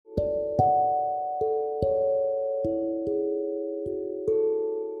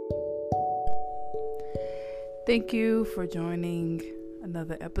Thank you for joining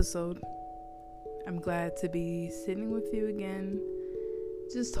another episode. I'm glad to be sitting with you again,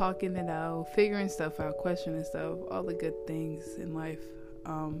 just talking it out, figuring stuff out, questioning stuff, all the good things in life,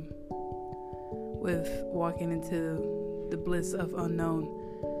 with walking into the bliss of unknown.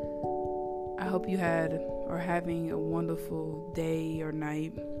 I hope you had or having a wonderful day or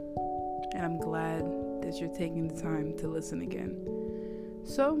night, and I'm glad that you're taking the time to listen again.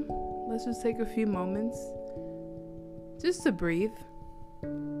 So let's just take a few moments just to breathe.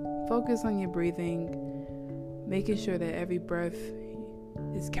 Focus on your breathing, making sure that every breath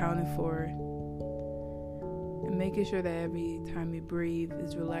is counted for, and making sure that every time you breathe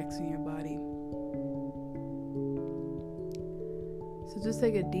is relaxing your body. So just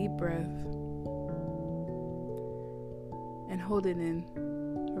take a deep breath and hold it in.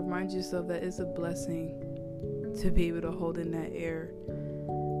 Remind yourself that it's a blessing to be able to hold in that air,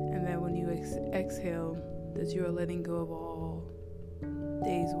 and that when you exhale, that you are letting go of all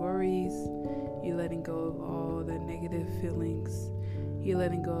day's worries, you're letting go of all the negative feelings, you're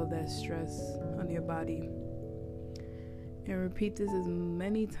letting go of that stress on your body. And repeat this as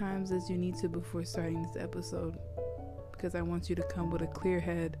many times as you need to before starting this episode, because I want you to come with a clear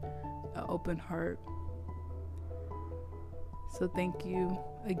head, an open heart. So thank you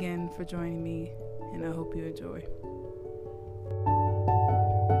again for joining me, and I hope you enjoy.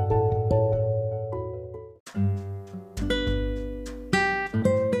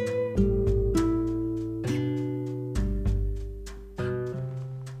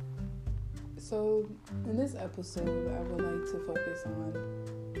 So in this episode, I would like to focus on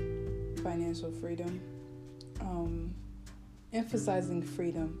financial freedom, emphasizing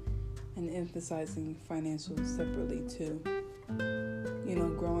freedom and emphasizing financial separately too. You know,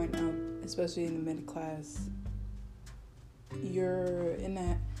 growing up, especially in the middle class, you're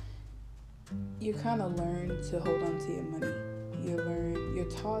kind of learn to hold on to your money. You're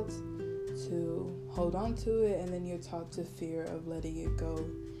taught to hold on to it, and then you're taught to fear of letting it go.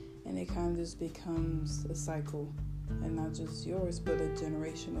 And it kind of just becomes a cycle, and not just yours, but a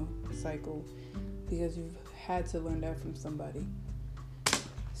generational cycle, because you've had to learn that from somebody.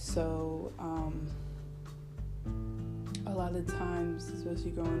 So, a lot of times, especially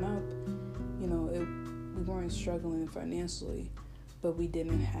growing up, you know, we weren't struggling financially, but we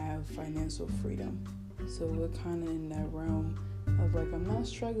didn't have financial freedom. So we're kind of in that realm of like, I'm not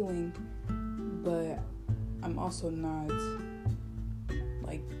struggling, but I'm also not,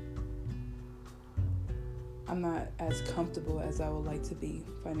 like, I'm not as comfortable as I would like to be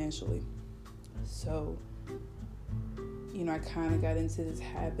financially. So, you know, I kind of got into this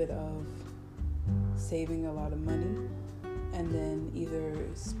habit of saving a lot of money and then either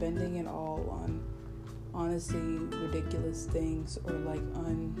spending it all on honestly ridiculous things or like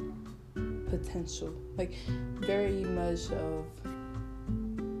unpotential, like very much of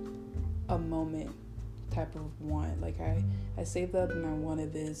a moment type of want. Like I saved up and I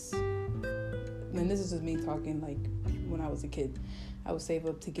wanted this. And this is just me talking like when I was a kid. I would save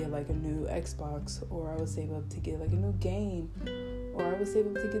up to get like a new Xbox, or I would save up to get like a new game, or I would save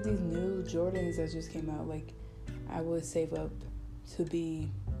up to get these new Jordans that just came out. Like I would save up to be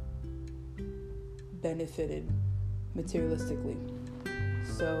benefited materialistically.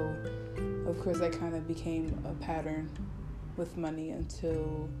 So of course that kind of became a pattern with money and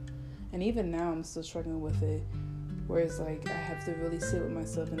even now I'm still struggling with it, where it's like I have to really sit with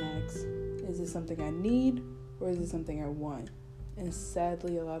myself and ask, is this something I need or is it something I want? And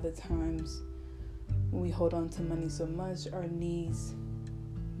sadly, a lot of times when we hold on to money so much, our needs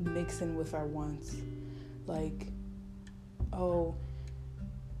mix in with our wants. Like, oh,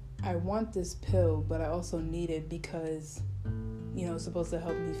 I want this pill, but I also need it because, you know, it's supposed to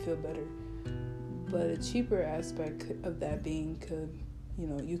help me feel better. But a cheaper aspect of that being could, you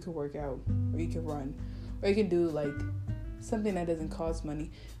know, you could work out, or you could run, or you can do like something that doesn't cost money.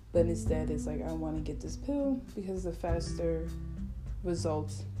 But instead, it's like, I want to get this pill because the faster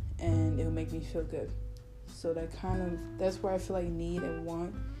results and it'll make me feel good. So that's where I feel like need and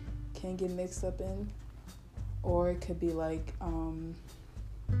want can get mixed up in. Or it could be like,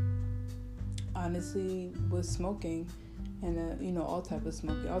 honestly, with smoking and, you know, all type of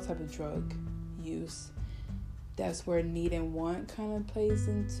smoking, all type of drug use. That's where need and want kind of plays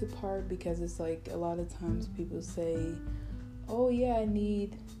into part, because it's like a lot of times people say, oh yeah,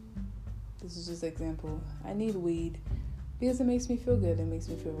 this is just an example, I need weed because it makes me feel good, it makes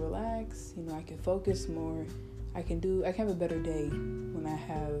me feel relaxed, you know, I can focus more, I can have a better day when I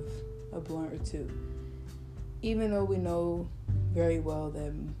have a blunt or two. Even though we know very well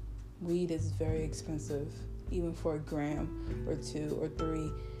that weed is very expensive, even for a gram or 2 or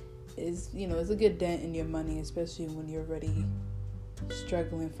 3, is, it's a good dent in your money, especially when you're already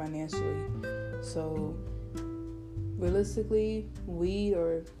struggling financially. So realistically, weed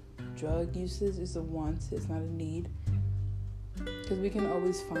or drug usage is a want, it's not a need, because we can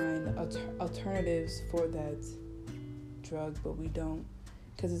always find alternatives for that drug, but we don't,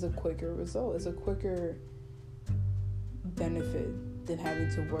 because it's a quicker result, it's a quicker benefit than having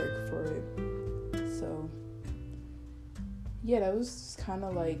to work for it. So yeah, that was just kind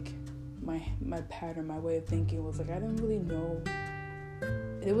of like my pattern, my way of thinking was like, I didn't really know,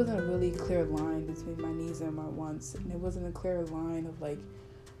 it wasn't a really clear line between my needs and my wants, and it wasn't a clear line of like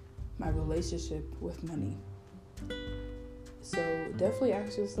my relationship with money. So definitely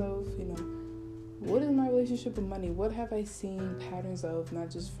ask yourself, what is my relationship with money? What have I seen patterns of, not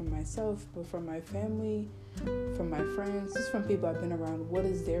just from myself, but from my family, from my friends, just from people I've been around? What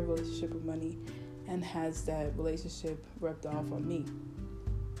is their relationship with money? And has that relationship rubbed off on me?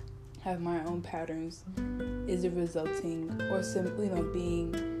 Have my own patterns? Is it resulting or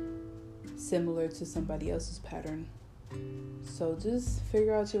being similar to somebody else's pattern? So just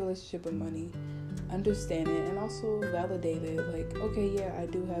figure out your relationship with money, understand it, and also validate it. Like, okay, yeah, I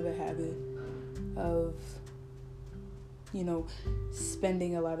do have a habit of,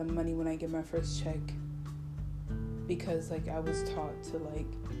 spending a lot of money when I get my first check, because like I was taught to like,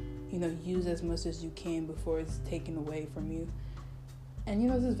 use as much as you can before it's taken away from you. And,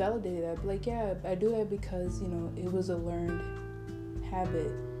 just validate that. Like, yeah, I do that because, it was a learned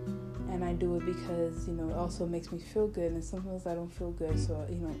habit. And I do it because, it also makes me feel good. And sometimes I don't feel good. So,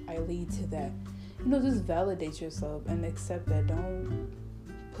 I lead to that. Just validate yourself and accept that. Don't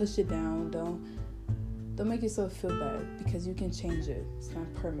push it down. Don't make yourself feel bad, because you can change it. It's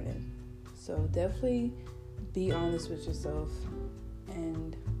not permanent. So definitely be honest with yourself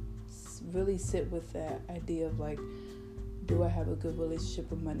and really sit with that idea of like, do I have a good relationship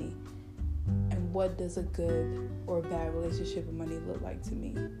with money? And what does a good or bad relationship with money look like to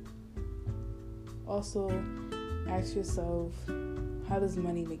me? Also, ask yourself, how does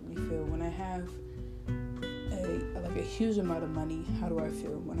money make me feel? When I have a huge amount of money, how do I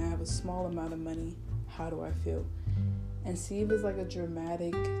feel? When I have a small amount of money, how do I feel? And see if it's like a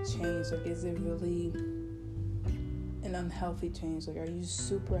dramatic change. Like, is it really an unhealthy change? Like, are you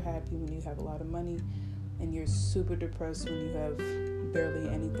super happy when you have a lot of money and you're super depressed when you have barely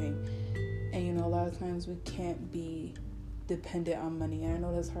anything? And a lot of times we can't be dependent on money. And I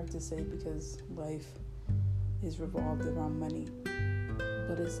know that's hard to say because life is revolved around money.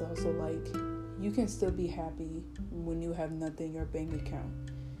 But it's also like, you can still be happy when you have nothing in your bank account.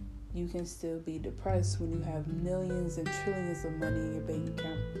 You can still be depressed when you have millions and trillions of money in your bank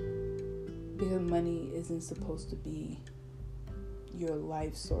account. Because money isn't supposed to be your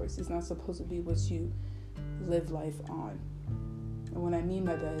life source. It's not supposed to be what you live life on. And what I mean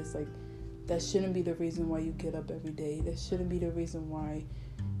by that is like, that shouldn't be the reason why you get up every day. That shouldn't be the reason why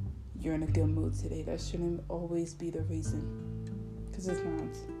you're in a good mood today. That shouldn't always be the reason, because it's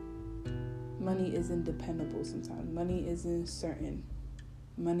not. Money isn't dependable sometimes. Money isn't certain.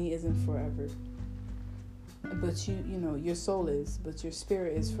 Money isn't forever. But your soul is, but your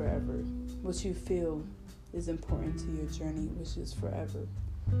spirit is forever. What you feel is important to your journey, which is forever.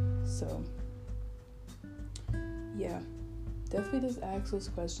 So yeah, definitely just ask those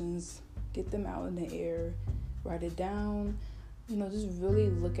questions, get them out in the air, write it down, just really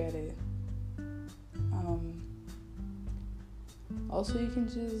look at it. Also, you can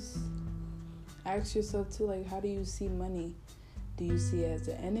just ask yourself too, like, how do you see money? Do you see it as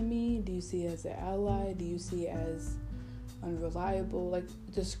an enemy? Do you see it as an ally? Do you see it as unreliable? Like,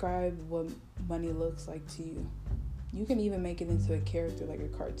 describe what money looks like to you. You can even make it into a character, like a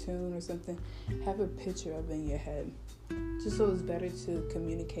cartoon or something. Have a picture of it in your head, just so it's better to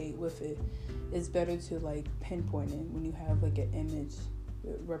communicate with it. It's better to like pinpoint it when you have like an image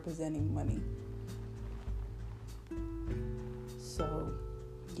representing money. So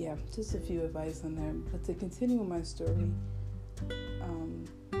yeah, just a few advice on there. But to continue with my story,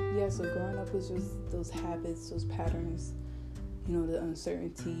 so growing up was just those habits, those patterns, the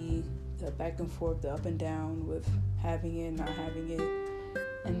uncertainty, the back and forth, the up and down with having it, not having it.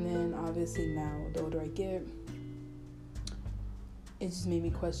 And then obviously now, the older I get, it just made me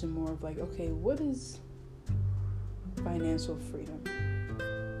question more of like, okay, what is financial freedom?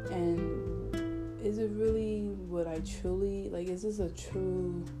 And is it really what I truly, like, is this a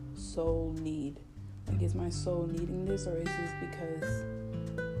true soul need? Like, is my soul needing this, or is this because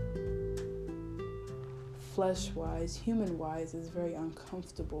flesh-wise, human-wise, is very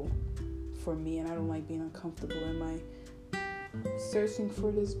uncomfortable for me, and I don't like being uncomfortable? Am I searching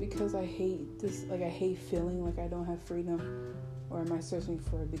for this because I hate this? Like, I hate feeling like I don't have freedom, Or am I searching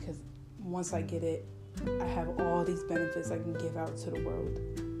for it because once I get it, I have all these benefits I can give out to the world?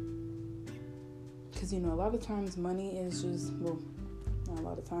 Because, a lot of times money is just, well, not a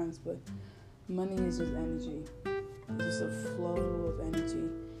lot of times, but money is just energy. It's just a flow of energy.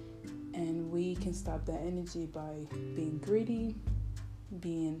 And we can stop that energy by being greedy,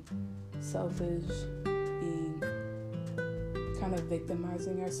 being selfish, being kind of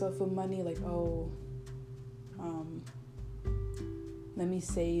victimizing ourselves with money. Like, let me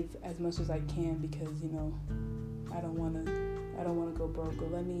save as much as I can because, I don't want to go broke. Or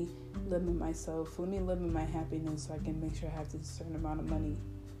let me limit myself. Let me limit my happiness so I can make sure I have this certain amount of money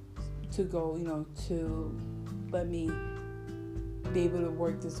to go, to let me be able to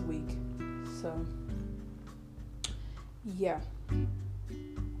work this week. So, yeah.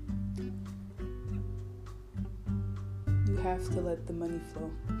 You have to let the money flow.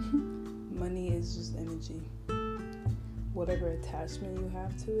 Money is just energy. Whatever attachment you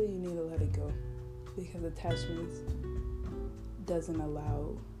have to it, you need to let it go. Because attachments doesn't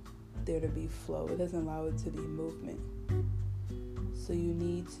allow there to be flow. It doesn't allow it to be movement. So you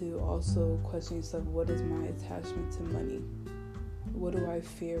need to also question yourself, what is my attachment to money? What do I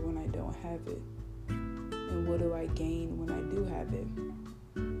fear when I don't have it? And what do I gain when I do have it?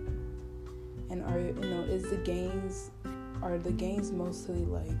 And are the gains mostly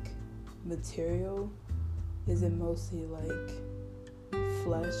like material? Is it mostly like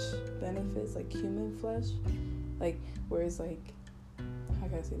flesh benefits, like human flesh? Like, whereas like, how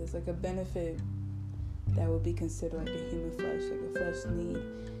can I say this? Like a benefit that would be considered like a human flesh, like a flesh need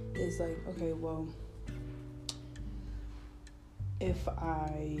is like, okay, well, if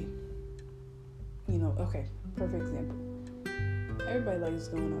I, okay, perfect example. Everybody likes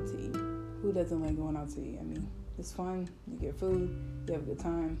going out to eat. Who doesn't like going out to eat? I mean, it's fun. You get food. You have a good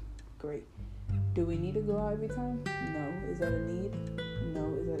time. Great. Do we need to go out every time? No. Is that a need?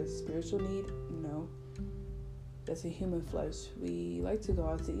 No. Is that a spiritual need? No. That's a human flesh. We like to go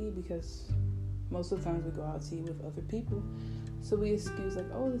out to eat because most of the times we go out to eat with other people. So we excuse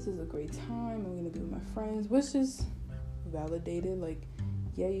like, oh, this is a great time. I'm going to be with my friends, which is validated. Like,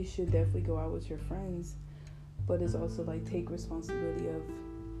 yeah, you should definitely go out with your friends. But it's also like take responsibility of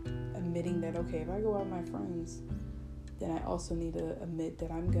admitting that, okay, if I go out with my friends, then I also need to admit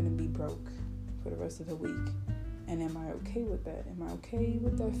that I'm going to be broke for the rest of the week. And am I okay with that? Am I okay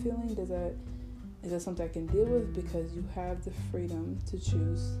with that feeling? Is that something I can deal with? Because you have the freedom to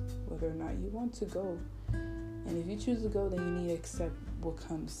choose whether or not you want to go. And if you choose to go, then you need to accept what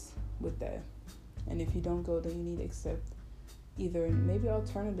comes with that. And if you don't go, then you need to accept either maybe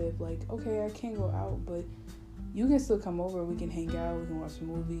alternative, like, okay, I can't go out, but you can still come over, we can hang out, we can watch a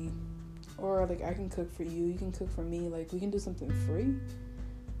movie, or like I can cook for you, you can cook for me, like we can do something free.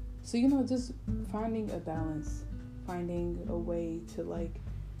 So, just finding a balance, finding a way to like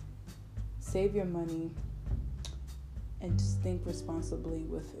save your money and just think responsibly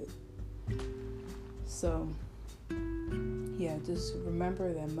with it. So, yeah, just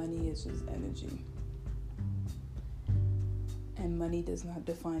remember that money is just energy. And money does not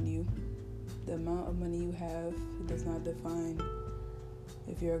define you. The amount of money you have does not define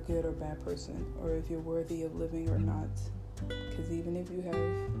if you're a good or bad person, or if you're worthy of living or not. Because even if you have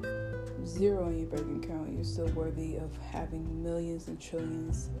zero in your bank account, you're still worthy of having millions and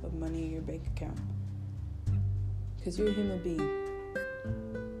trillions of money in your bank account. Because you're a human being.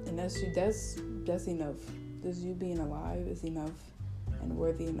 And that's you. That's enough. Just you being alive is enough and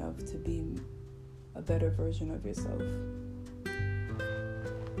worthy enough to be a better version of yourself.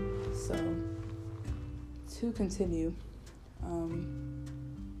 So, to continue,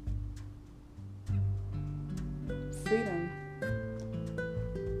 freedom,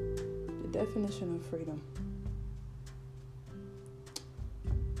 the definition of freedom,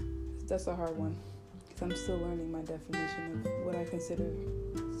 that's a hard one, because I'm still learning my definition of what I consider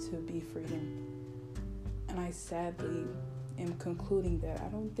to be freedom. And I sadly am concluding that I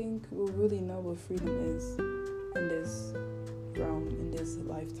don't think we'll really know what freedom is in this realm, in this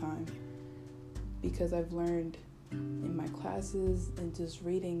lifetime, because I've learned in my classes and just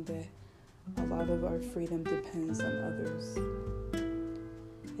reading that a lot of our freedom depends on others.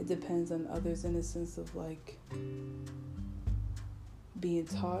 It depends on others in the sense of like being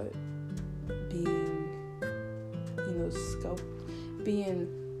taught, being, being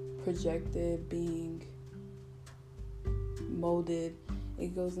projected, being molded.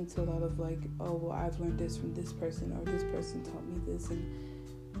 It goes into a lot of like, oh, well, I've learned this from this person, or this person taught me this, and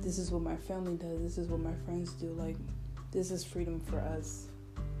this is what my family does, this is what my friends do. Like, this is freedom for us.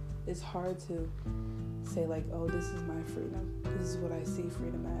 It's hard to say like, oh, this is my freedom, this is what I see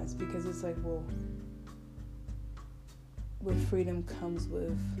freedom as, because it's like, well, with freedom comes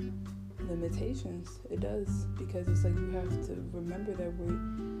with limitations. It does, because it's like you have to remember that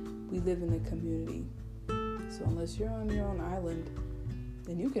we live in a community. So unless you're on your own island,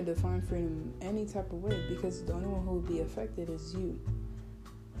 then you can define freedom any type of way, because the only one who will be affected is you.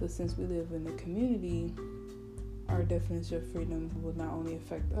 But since we live in a community, our definition of freedom will not only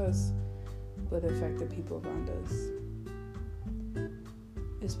affect us, but affect the people around us.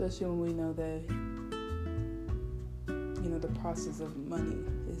 Especially when we know that, the process of money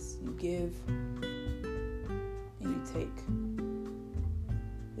is you give and you take.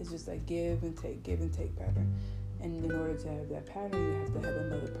 It's just like give and take pattern. And in order to have that pattern, you have to have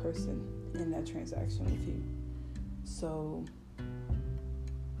another person in that transaction with you. So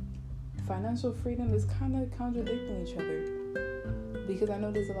financial freedom is kind of contradicting each other, because I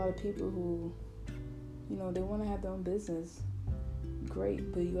know there's a lot of people who, they want to have their own business.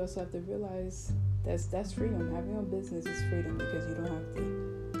 Great, but you also have to realize that's freedom. Having your own business is freedom, because you don't have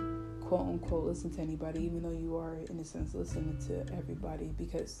to quote unquote listen to anybody, even though you are in a sense listening to everybody,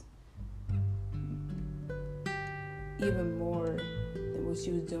 because even more than what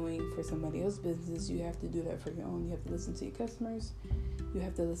you was doing for somebody else's business, you have to do that for your own. You have to listen to your customers. You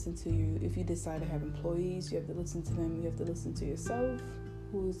have to listen to you. If you decide to have employees, you have to listen to them. You have to listen to yourself,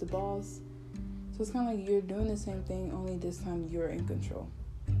 who is the boss. So it's kind of like you're doing the same thing, only this time you're in control.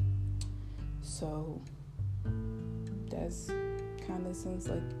 So that's kind of sense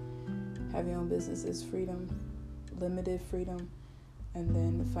like having your own business is freedom, limited freedom. And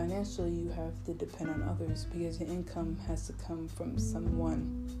then financially, you have to depend on others, because your income has to come from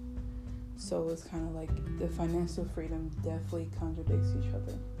someone. So it's kind of like the financial freedom definitely contradicts each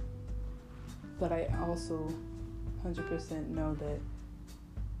other. But I also 100% know that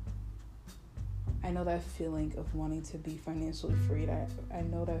feeling of wanting to be financially freed. I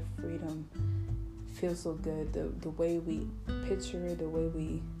know that freedom feels so good. The way we picture it, the way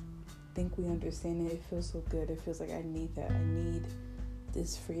we think we understand it, it feels so good. It feels like I need that. I need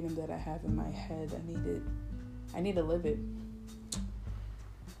this freedom that I have in my head. I need it. I need to live it.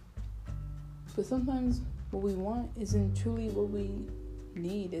 But sometimes what we want isn't truly what we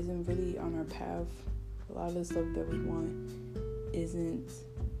need, isn't really on our path. A lot of the stuff that we want isn't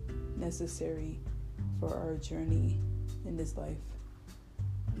necessary for our journey in this life.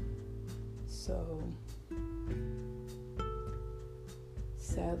 So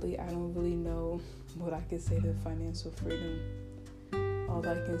sadly, I don't really know what I can say to financial freedom. All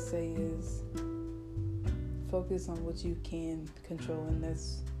I can say is focus on what you can control, and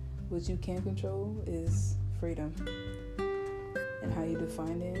that's what you can control is freedom, and how you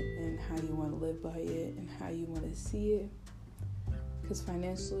define it, and how you want to live by it, and how you want to see it. Because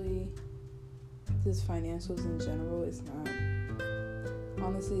financially, just financials in general, it's not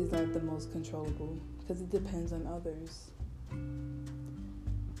the most controllable, because it depends on others.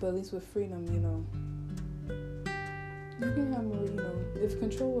 But at least with freedom, you can have more, if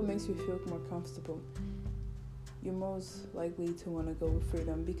control what makes you feel more comfortable, you're most likely to want to go with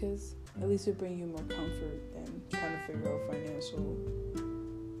freedom, because at least it brings you more comfort than trying to figure out financial,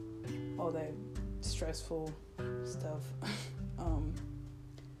 all that stressful stuff.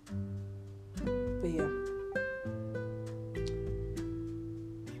 But yeah.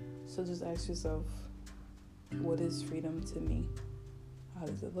 So just ask yourself, what is freedom to me? How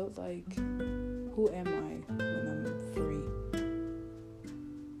does it look like? Who am I when I'm free?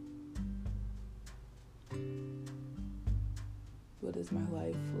 What does my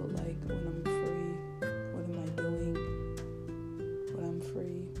life look like when I'm free? What am I doing when I'm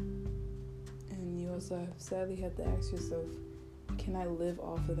free? And you also sadly have to ask yourself, can I live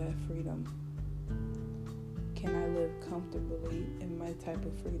off of that freedom? Can I live comfortably in my type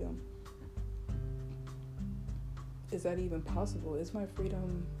of freedom? Is that even possible? Is my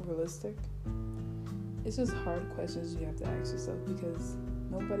freedom realistic? It's just hard questions you have to ask yourself, because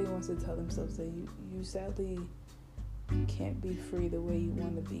nobody wants to tell themselves that you sadly can't be free the way you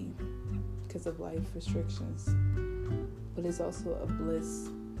want to be because of life restrictions. But it's also a bliss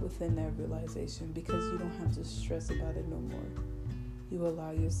within that realization, because you don't have to stress about it no more. You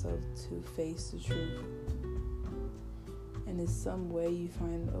allow yourself to face the truth. And in some way you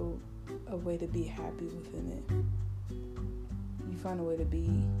find a way to be happy within it. You find a way to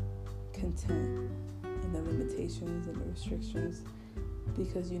be content in the limitations and the restrictions,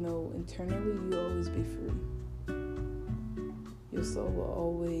 because internally you'll always be free. Your soul will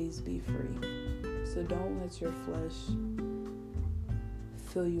always be free. So don't let your flesh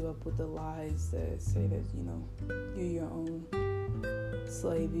fill you up with the lies that say that you're your own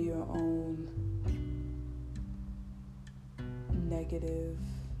slave, you're your own negative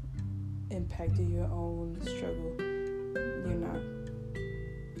impact, of your own struggle. you're not.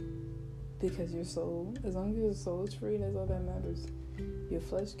 Because your soul, as long as your soul is free, that's all that matters. Your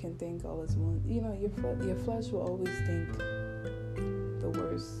flesh can think all it's one. Your flesh will always think the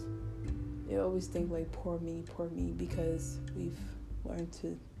worst. It always think like, poor me, because we've learned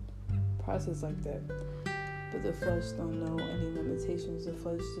to process like that. But the flesh don't know any limitations. The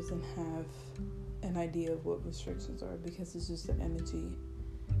flesh doesn't have an idea of what restrictions are, because it's just an energy.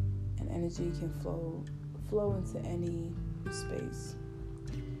 And energy can flow into any space.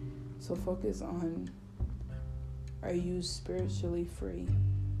 So focus on, are you spiritually free?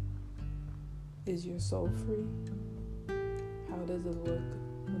 Is your soul free? How does it look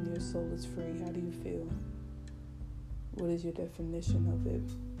when your soul is free? How do you feel? What is your definition of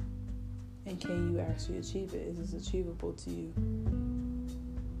it? And can you actually achieve it? Is this achievable to you?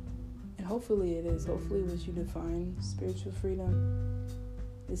 And hopefully it is. Hopefully what you define spiritual freedom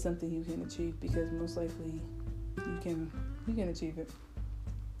is something you can achieve, because most likely you can achieve it.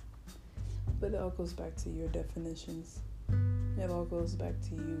 But it all goes back to your definitions. It all goes back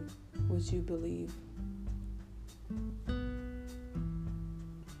to you, what you believe.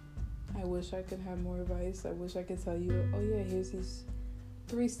 I wish I could have more advice. I wish I could tell you, oh yeah, here's these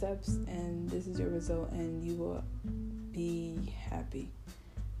 3 steps and this is your result and you will be happy.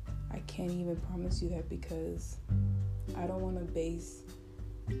 I can't even promise you that, because I don't want to base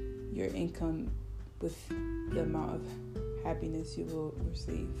your income with the amount of happiness you will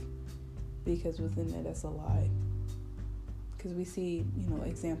receive, because within that, that's a lie. Because we see,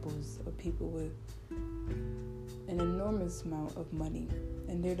 examples of people with an enormous amount of money,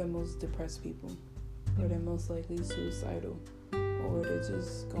 and they're the most depressed people, or they're most likely suicidal, or they're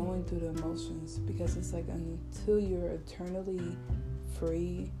just going through the emotions, because it's like, until you're eternally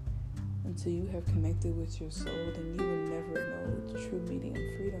free, until you have connected with your soul, then you will never know the true meaning of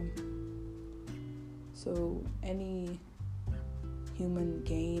freedom. So any human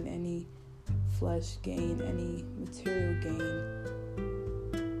gain, any flesh gain, any material gain,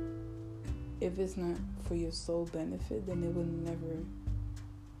 if it's not for your soul benefit, then it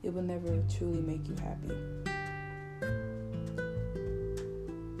will never truly make you happy.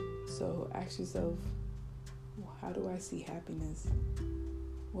 So ask yourself, how do I see happiness?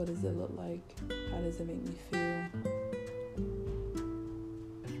 What does it look like? How does it make me feel?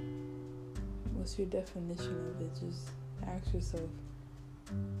 What's your definition of it? Just ask yourself,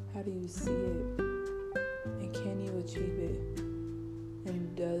 how do you see it? And can you achieve it?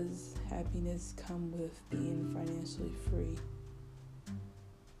 And does happiness come with being financially free?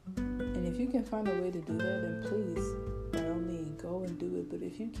 And if you can find a way to do that, then please, by all means, go and do it. But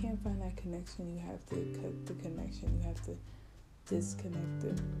if you can't find that connection, you have to cut the connection. You have to disconnect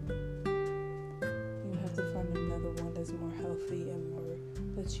it. You have to find another one that's more healthy and more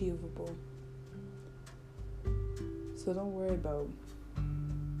achievable. So don't worry about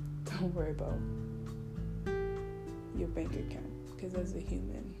your bank account, because as a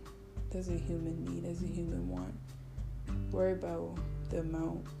human, there's a human need, there's a human want. Worry about the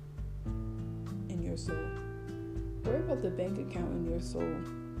amount in your soul. Worry about the bank account in your soul.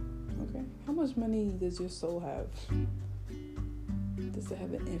 Okay? How much money does your soul have? Does it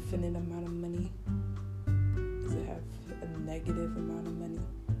have an infinite amount of money? Does it have a negative amount of money?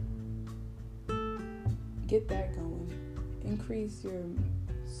 Get that going. Increase your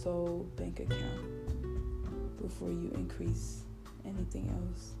soul bank account before you increase anything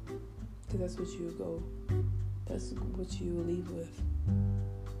else, because that's what you will leave with.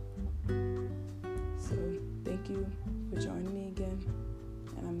 So thank you for joining me again,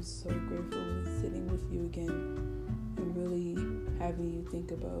 and I'm so grateful with sitting with you again and really having you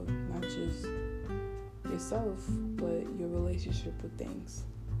think about not just yourself but your relationship with things.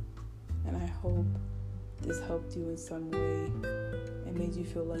 And I hope this helped you in some way and made you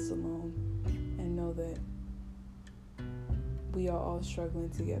feel less alone, and know that we are all struggling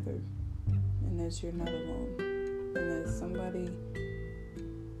together, and that you're not alone, and that somebody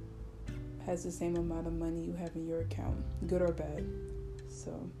has the same amount of money you have in your account, good or bad.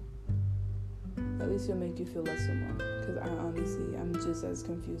 So at least it'll make you feel less alone, because I'm just as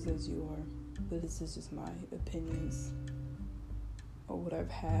confused as you are, but this is just my opinions, or what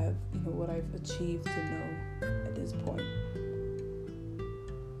I've achieved to know at this point.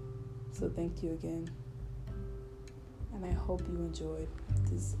 So thank you again, and I hope you enjoyed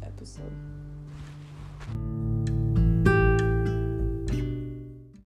this episode.